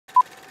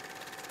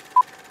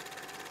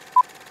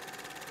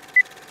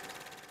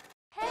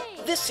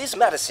This is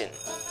Madison.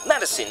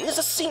 Madison is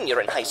a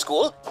senior in high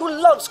school who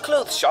loves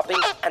clothes shopping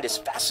and is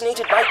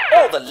fascinated by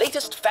all the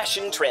latest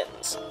fashion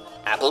trends.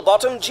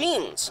 Apple-bottom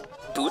jeans,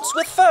 boots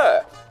with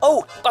fur.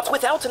 Oh, but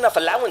without enough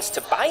allowance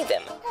to buy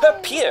them, her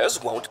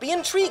peers won't be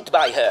intrigued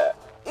by her.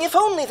 If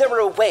only there were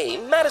a way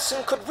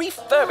Madison could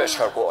refurbish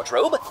her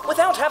wardrobe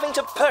without having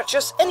to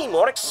purchase any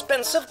more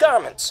expensive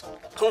garments.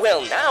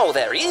 Well, now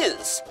there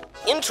is.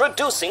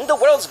 Introducing the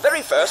world's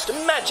very first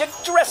magic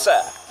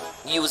dresser.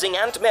 Using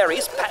Aunt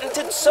Mary's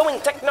patented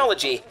sewing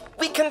technology,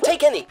 we can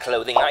take any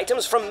clothing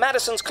items from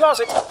Madison's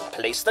closet,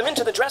 place them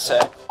into the dresser,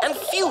 and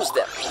fuse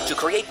them to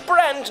create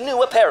brand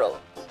new apparel.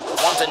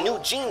 Want a new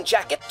jean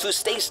jacket to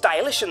stay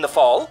stylish in the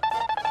fall?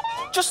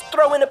 Just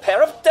throw in a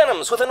pair of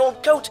denims with an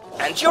old coat,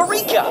 and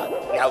eureka!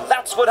 Now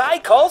that's what I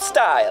call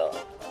style.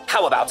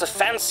 How about a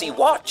fancy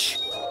watch?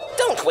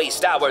 Don't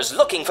waste hours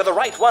looking for the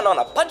right one on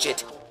a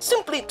budget.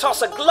 Simply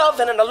toss a glove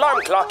and an alarm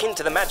clock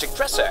into the magic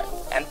dresser,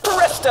 and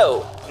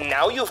presto!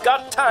 Now you've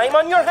got time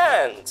on your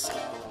hands.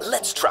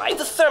 Let's try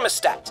the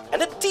thermostat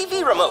and a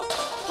TV remote.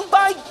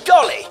 By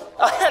golly,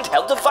 a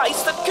handheld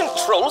device that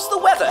controls the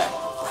weather.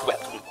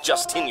 Well,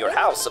 just in your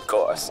house, of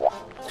course.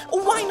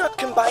 Why not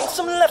combine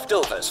some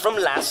leftovers from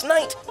last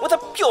night with a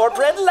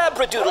purebred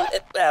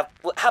labradoodle?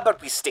 How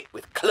about we stick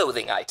with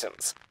clothing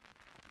items?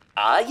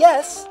 Ah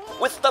yes,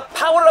 with the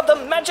power of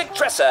the magic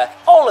dresser,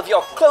 all of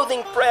your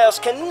clothing prayers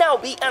can now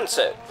be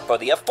answered for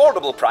the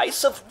affordable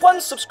price of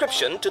one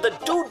subscription to the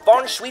Dude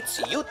Von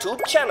Schweetz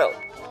YouTube channel.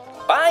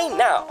 Buy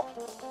now